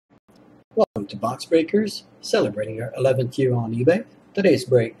Welcome to Box Breakers, celebrating our 11th year on eBay. Today's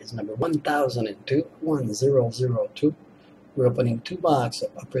break is number 1002. We're opening two boxes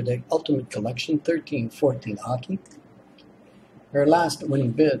of Upper Deck Ultimate Collection 13-14 hockey. Our last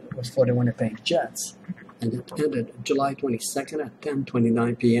winning bid was for the Winnipeg Jets, and it ended July 22nd at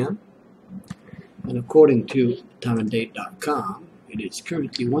 10:29 p.m. And according to timeanddate.com, it is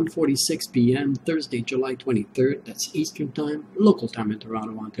currently 1:46 p.m. Thursday, July 23rd. That's Eastern Time, local time in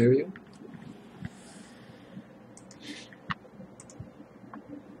Toronto, Ontario.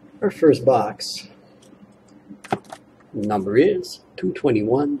 Our first box number is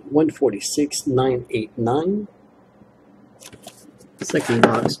 221-146-989. Second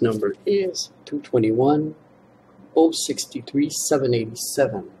box number is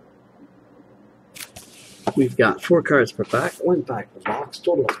 221-063-787. We've got 4 cards per pack, 1 pack per box,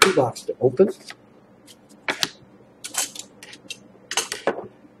 total of 2 boxes to open.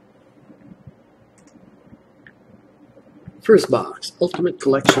 First box, Ultimate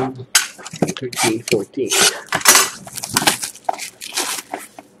Collection 13-14.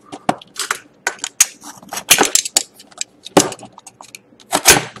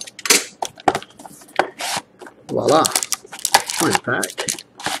 Voila! One pack,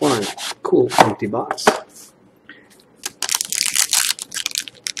 one cool empty box.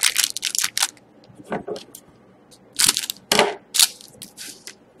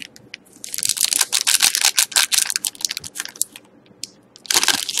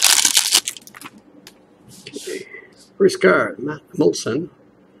 First card, Matt Molson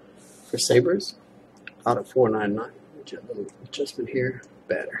for Sabres, out of 499. A little adjustment here,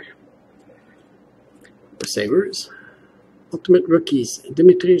 better. For Sabres, Ultimate Rookies,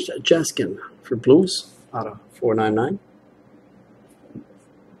 Dmitry Jaskin for Blues, out of 499.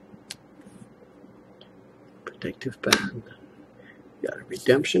 Protective band. Got a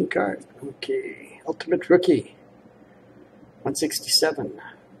redemption card. Okay, Ultimate Rookie, 167.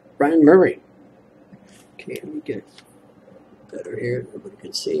 Brian Murray. Okay, let me get it better here. Everybody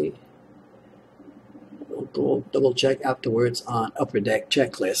can see. We'll go double check afterwards on Upper Deck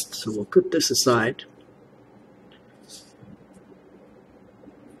checklist. So we'll put this aside.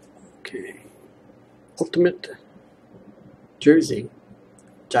 Okay. Ultimate Jersey,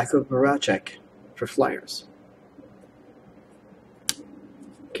 Jakub Voracek for Flyers.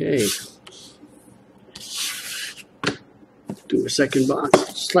 Okay. Do a second box.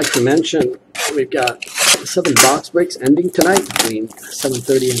 Just like to mention, we've got 7 box breaks ending tonight between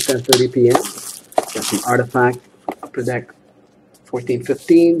 7:30 and 10:30 p.m. Got some Artifact Upper Deck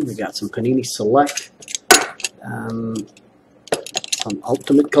 14-15. We got some Panini Select, some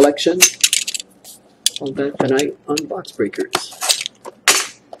Ultimate Collection. All that tonight on Box Breakers.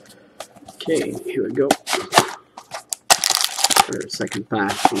 Okay, here we go. For second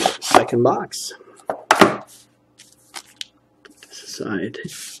pack, second box. Put this aside.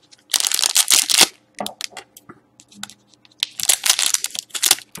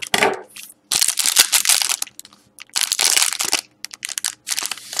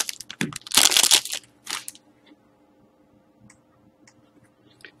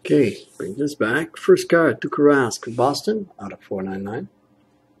 Okay, bring this back. First card, Tuukka Rask for Boston, out of 499.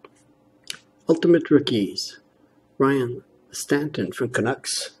 Ultimate Rookies, Ryan Stanton from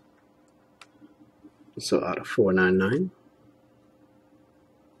Canucks, also out of 499.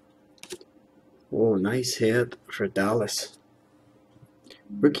 Oh, nice hit for Dallas.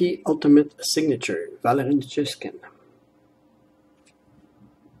 Rookie Ultimate Signature, Valeri Nichushkin.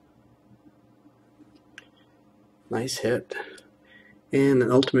 Nice hit. And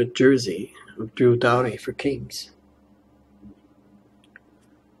an Ultimate Jersey of Drew Doughty for Kings.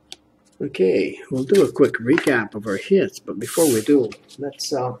 Okay, we'll do a quick recap of our hits, but before we do,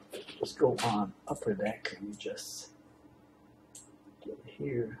 let's go on Upper Deck and just get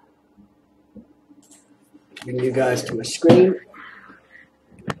here. Bring you guys to my screen.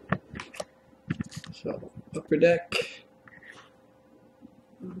 So, Upper Deck,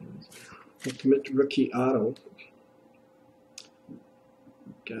 Ultimate Rookie Auto.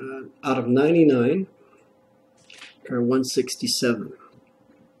 Got out of 99, or 167.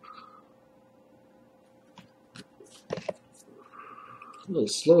 A little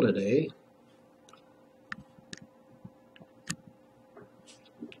slow today.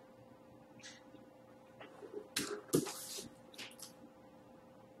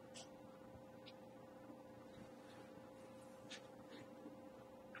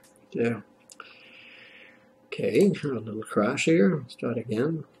 Yeah. Okay, a little crash here. Let's try it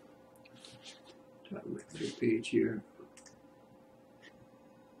again. Try my new page here.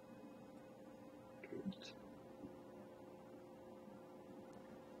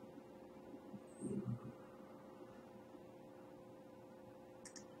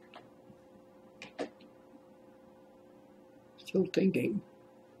 Still thinking.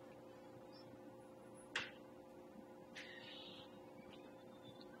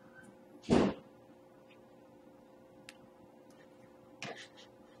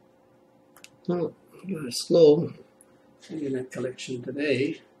 Well, got a slow internet collection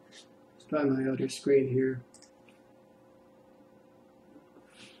today. Let's try my other screen here.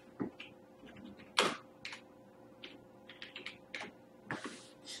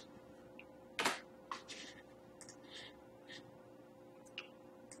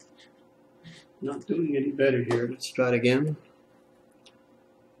 Not doing any better here. Let's try it again.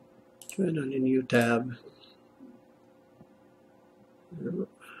 Try it on a new tab.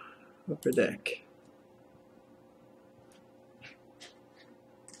 Upper Deck.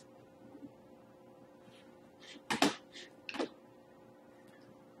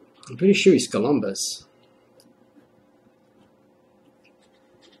 I'm pretty sure it's Columbus.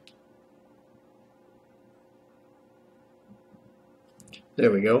 There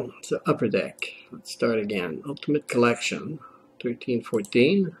we go. So Upper Deck. Let's start again. Ultimate Collection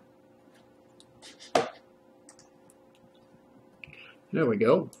 1314. There we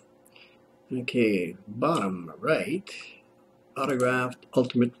go. Okay, bottom right. Autographed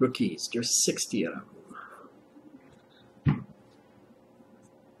Ultimate Rookies. There's 60 of them.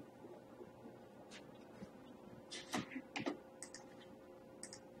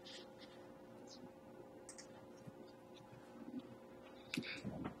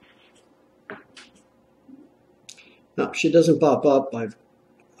 Now, she doesn't pop up.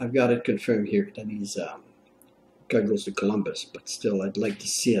 I've got it confirmed here that he's goes to Columbus, but still, I'd like to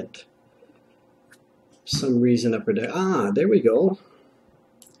see it. For some reason Upper Deck. Ah, there we go.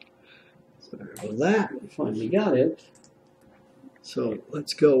 Sorry about that. We finally got it. So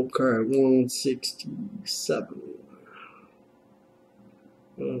let's go card 167.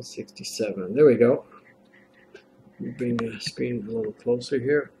 167. There we go. Bring the screen a little closer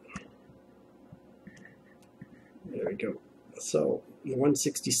here. There we go. So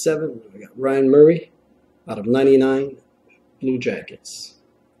 167, we got Ryan Murray out of 99, Blue Jackets.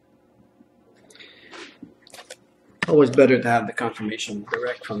 Always better to have the confirmation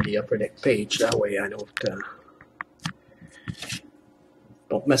direct from the Upper Deck page. That way I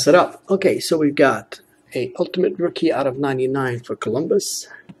don't mess it up. Okay, so we've got a Ultimate Rookie out of 99 for Columbus,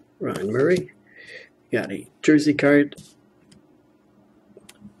 Ryan Murray. We got a jersey card,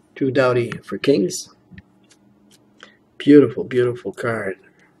 Drew Doughty for Kings. Beautiful, beautiful card.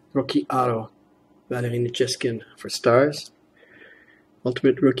 Rookie auto, Valeri Nichushkin for Stars.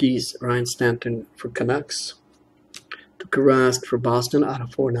 Ultimate Rookies, Ryan Stanton for Canucks. Tuukka Rask for Boston out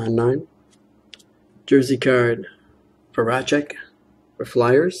of 499. Jersey card for Racek for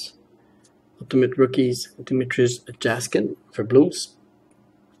Flyers. Ultimate Rookies, Dimitri's Jaskin for Blues.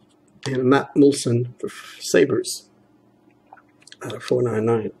 And Matt Moulson for Sabres out of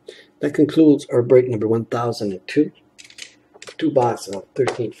 499. That concludes our break number 1002. 2 boxes of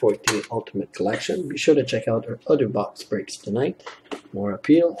 1314 Ultimate Collection. Be sure to check out our other box breaks tonight. More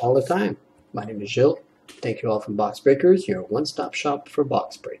appeal all the time. My name is Gilles. Thank you all from Box Breakers, your one-stop shop for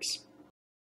box breaks.